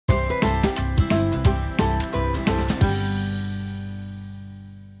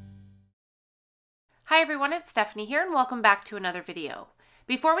Hi everyone, it's Stephanie here and welcome back to another video.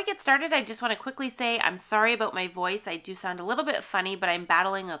 Before we get started, I just want to quickly say I'm sorry about my voice. I do sound a little bit funny, but I'm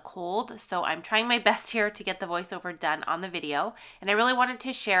battling a cold, so I'm trying my best here to get the voiceover done on the video. And I really wanted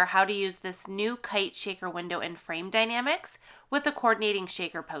to share how to use this new Kite shaker window and frame dynamics with the coordinating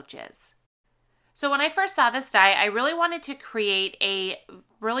shaker pouches. So when I first saw this die, I really wanted to create a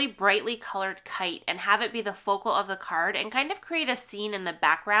really brightly colored kite and have it be the focal of the card and kind of create a scene in the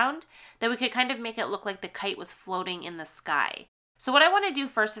background that we could kind of make it look like the kite was floating in the sky. So what I want to do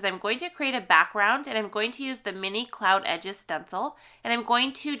first is I'm going to create a background and I'm going to use the mini cloud edges stencil and I'm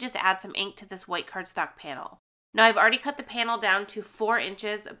going to just add some ink to this white cardstock panel. Now I've already cut the panel down to 4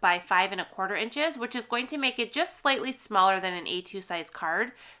 inches by 5¼ inches, which is going to make it just slightly smaller than an A2 size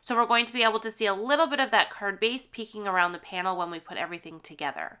card. So we're going to be able to see a little bit of that card base peeking around the panel when we put everything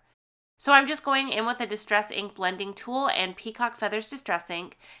together. So I'm just going in with a Distress Ink blending tool and Peacock Feathers Distress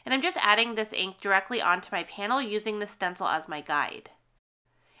Ink, and I'm just adding this ink directly onto my panel using the stencil as my guide.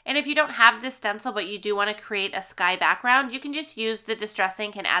 And if you don't have this stencil but you do want to create a sky background, you can just use the Distress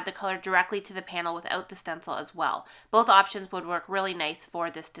Ink and add the color directly to the panel without the stencil as well. Both options would work really nice for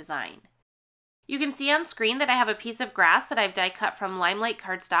this design. You can see on screen that I have a piece of grass that I've die cut from Limelight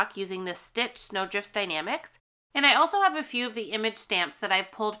cardstock using this Stitch Snowdrifts Dynamics. And I also have a few of the image stamps that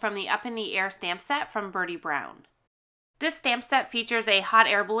I've pulled from the Up in the Air stamp set from Birdie Brown. This stamp set features a hot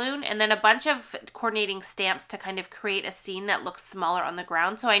air balloon and then a bunch of coordinating stamps to kind of create a scene that looks smaller on the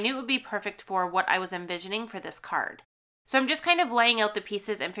ground, so I knew it would be perfect for what I was envisioning for this card. So I'm just kind of laying out the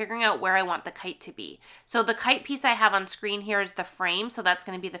pieces and figuring out where I want the kite to be. So the kite piece I have on screen here is the frame, so that's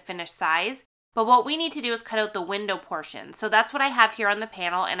going to be the finished size. But what we need to do is cut out the window portion. So that's what I have here on the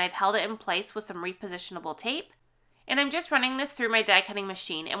panel, and I've held it in place with some repositionable tape. And I'm just running this through my die cutting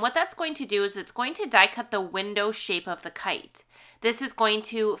machine, and what that's going to do is it's going to die cut the window shape of the kite. This is going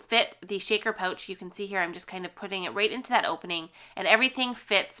to fit the shaker pouch. You can see here I'm just kind of putting it right into that opening, and everything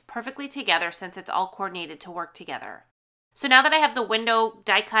fits perfectly together since it's all coordinated to work together. So now that I have the window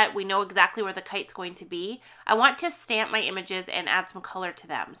die cut, we know exactly where the kite's going to be. I want to stamp my images and add some color to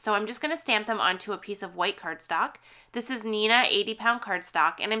them. So I'm just going to stamp them onto a piece of white cardstock. This is Neenah 80-pound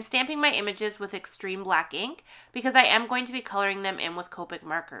cardstock, and I'm stamping my images with extreme black ink because I am going to be coloring them in with Copic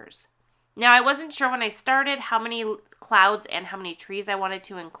markers. Now I wasn't sure when I started how many clouds and how many trees I wanted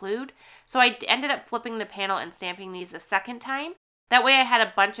to include, so I ended up flipping the panel and stamping these a second time. That way I had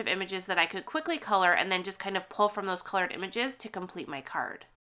a bunch of images that I could quickly color and then just kind of pull from those colored images to complete my card.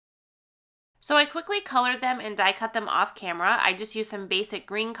 So I quickly colored them and die cut them off camera. I just used some basic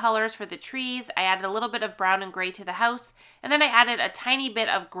green colors for the trees. I added a little bit of brown and gray to the house, and then I added a tiny bit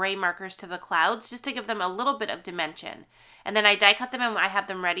of gray markers to the clouds just to give them a little bit of dimension. And then I die cut them and I have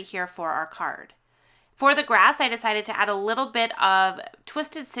them ready here for our card. For the grass, I decided to add a little bit of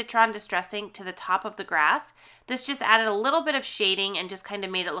Twisted Citron Distress Ink to the top of the grass. This just added a little bit of shading and just kind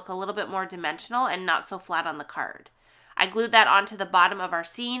of made it look a little bit more dimensional and not so flat on the card. I glued that onto the bottom of our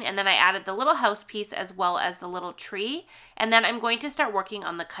scene, and then I added the little house piece as well as the little tree, and then I'm going to start working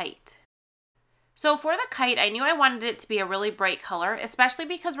on the kite. So for the kite, I knew I wanted it to be a really bright color, especially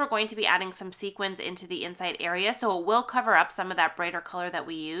because we're going to be adding some sequins into the inside area, so it will cover up some of that brighter color that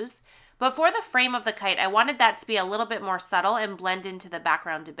we use. But for the frame of the kite, I wanted that to be a little bit more subtle and blend into the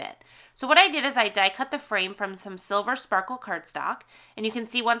background a bit. So what I did is I die cut the frame from some silver sparkle cardstock, and you can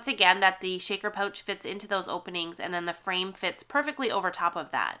see once again that the shaker pouch fits into those openings and then the frame fits perfectly over top of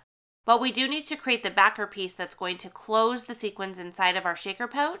that. But we do need to create the backer piece that's going to close the sequins inside of our shaker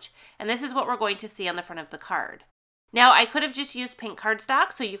pouch, and this is what we're going to see on the front of the card. Now, I could have just used pink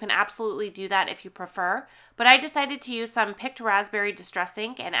cardstock, so you can absolutely do that if you prefer, but I decided to use some picked raspberry distress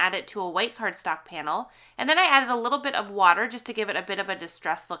ink and add it to a white cardstock panel, and then I added a little bit of water just to give it a bit of a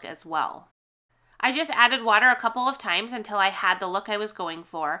distressed look as well. I just added water a couple of times until I had the look I was going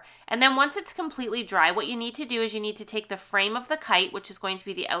for, and then once it's completely dry, what you need to do is you need to take the frame of the kite, which is going to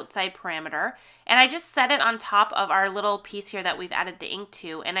be the outside parameter, and I just set it on top of our little piece here that we've added the ink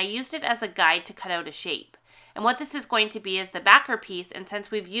to, and I used it as a guide to cut out a shape. And what this is going to be is the backer piece, and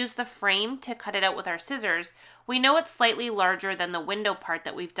since we've used the frame to cut it out with our scissors, we know it's slightly larger than the window part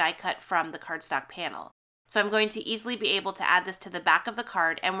that we've die cut from the cardstock panel. So I'm going to easily be able to add this to the back of the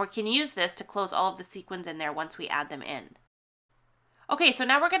card, and we can use this to close all of the sequins in there once we add them in. Okay, so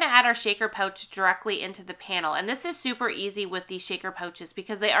now we're going to add our shaker pouch directly into the panel, and this is super easy with these shaker pouches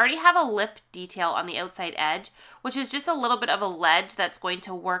because they already have a lip detail on the outside edge, which is just a little bit of a ledge that's going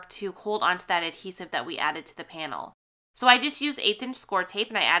to work to hold onto that adhesive that we added to the panel. So I just used 1/8" score tape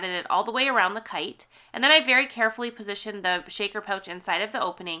and I added it all the way around the kite, and then I very carefully positioned the shaker pouch inside of the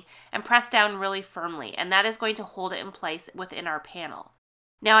opening and pressed down really firmly, and that is going to hold it in place within our panel.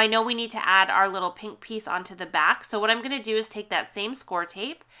 Now I know we need to add our little pink piece onto the back, so what I'm going to do is take that same score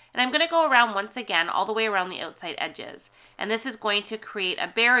tape and I'm going to go around once again all the way around the outside edges. And this is going to create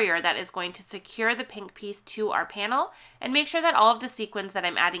a barrier that is going to secure the pink piece to our panel and make sure that all of the sequins that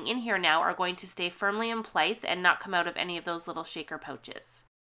I'm adding in here now are going to stay firmly in place and not come out of any of those little shaker pouches.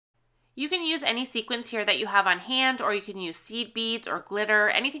 You can use any sequins here that you have on hand, or you can use seed beads or glitter,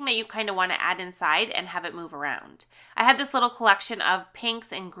 anything that you kind of want to add inside and have it move around. I had this little collection of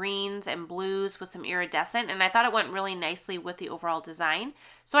pinks and greens and blues with some iridescent, and I thought it went really nicely with the overall design.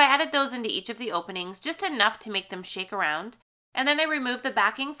 So I added those into each of the openings, just enough to make them shake around. And then I removed the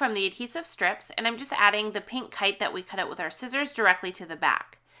backing from the adhesive strips, and I'm just adding the pink kite that we cut out with our scissors directly to the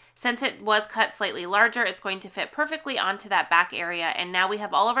back. Since it was cut slightly larger, it's going to fit perfectly onto that back area, and now we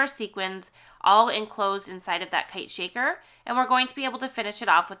have all of our sequins all enclosed inside of that kite shaker, and we're going to be able to finish it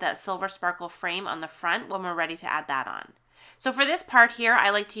off with that silver sparkle frame on the front when we're ready to add that on. So for this part here, I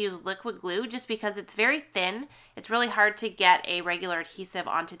like to use liquid glue just because it's very thin. It's really hard to get a regular adhesive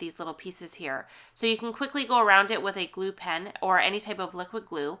onto these little pieces here. So you can quickly go around it with a glue pen or any type of liquid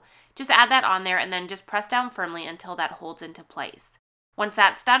glue. Just add that on there and then just press down firmly until that holds into place. Once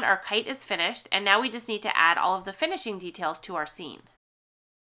that's done, our kite is finished, and now we just need to add all of the finishing details to our scene.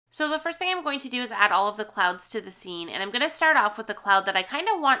 So the first thing I'm going to do is add all of the clouds to the scene, and I'm going to start off with the cloud that I kind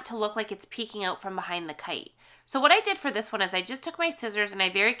of want to look like it's peeking out from behind the kite. So what I did for this one is I just took my scissors and I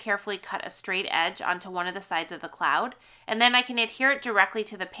very carefully cut a straight edge onto one of the sides of the cloud, and then I can adhere it directly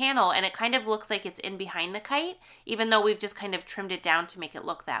to the panel, and it kind of looks like it's in behind the kite, even though we've just kind of trimmed it down to make it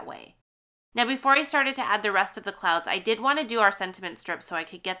look that way. Now before I started to add the rest of the clouds, I did want to do our sentiment strip so I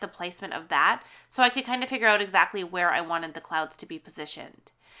could get the placement of that, so I could kind of figure out exactly where I wanted the clouds to be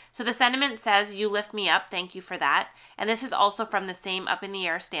positioned. So the sentiment says, "You lift me up, thank you for that," and this is also from the same Up in the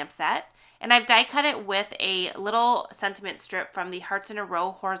Air stamp set. And I've die cut it with a little sentiment strip from the Hearts in a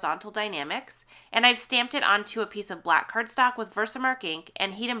Row Horizontal Dynamics, and I've stamped it onto a piece of black cardstock with Versamark ink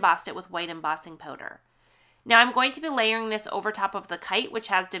and heat embossed it with white embossing powder. Now I'm going to be layering this over top of the kite, which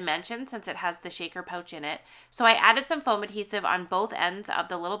has dimension since it has the shaker pouch in it. So I added some foam adhesive on both ends of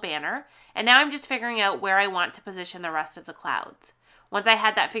the little banner, and now I'm just figuring out where I want to position the rest of the clouds. Once I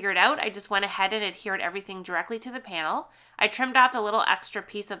had that figured out, I just went ahead and adhered everything directly to the panel. I trimmed off the little extra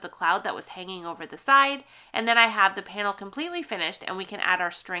piece of the cloud that was hanging over the side, and then I have the panel completely finished, and we can add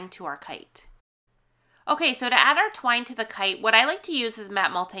our string to our kite. Okay, so to add our twine to the kite, what I like to use is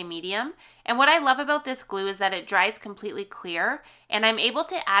matte multi-medium, and what I love about this glue is that it dries completely clear, and I'm able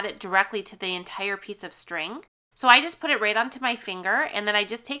to add it directly to the entire piece of string. So I just put it right onto my finger, and then I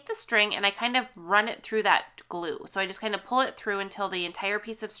just take the string and I kind of run it through that glue. So I just kind of pull it through until the entire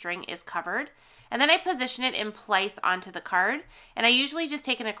piece of string is covered, and then I position it in place onto the card, and I usually just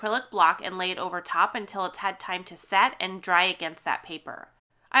take an acrylic block and lay it over top until it's had time to set and dry against that paper.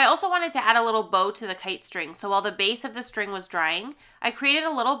 I also wanted to add a little bow to the kite string, so while the base of the string was drying, I created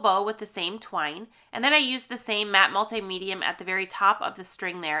a little bow with the same twine, and then I used the same matte multi-medium at the very top of the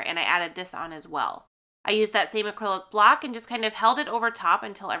string there, and I added this on as well. I used that same acrylic block and just kind of held it over top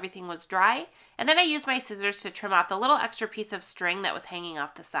until everything was dry, and then I used my scissors to trim off the little extra piece of string that was hanging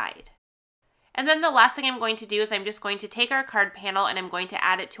off the side. And then the last thing I'm going to do is I'm just going to take our card panel and I'm going to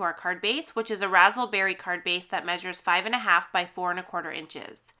add it to our card base, which is a Razzle berry card base that measures 5.5 by 4.25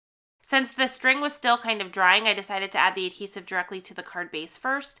 inches. Since the string was still kind of drying, I decided to add the adhesive directly to the card base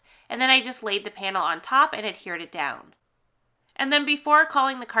first, and then I just laid the panel on top and adhered it down. And then before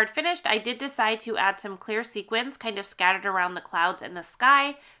calling the card finished, I did decide to add some clear sequins kind of scattered around the clouds and the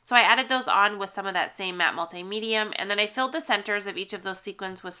sky. So I added those on with some of that same matte multi-medium, and then I filled the centers of each of those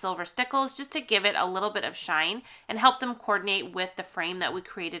sequins with silver stickles just to give it a little bit of shine and help them coordinate with the frame that we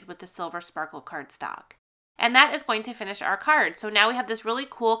created with the silver sparkle cardstock. And that is going to finish our card. So now we have this really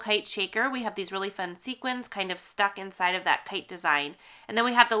cool kite shaker. We have these really fun sequins kind of stuck inside of that kite design. And then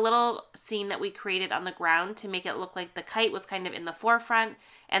we have the little scene that we created on the ground to make it look like the kite was kind of in the forefront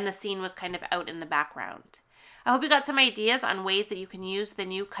and the scene was kind of out in the background. I hope you got some ideas on ways that you can use the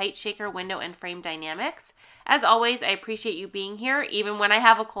new kite shaker window and frame dynamics. As always, I appreciate you being here even when I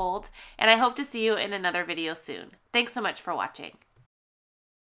have a cold, and I hope to see you in another video soon. Thanks so much for watching.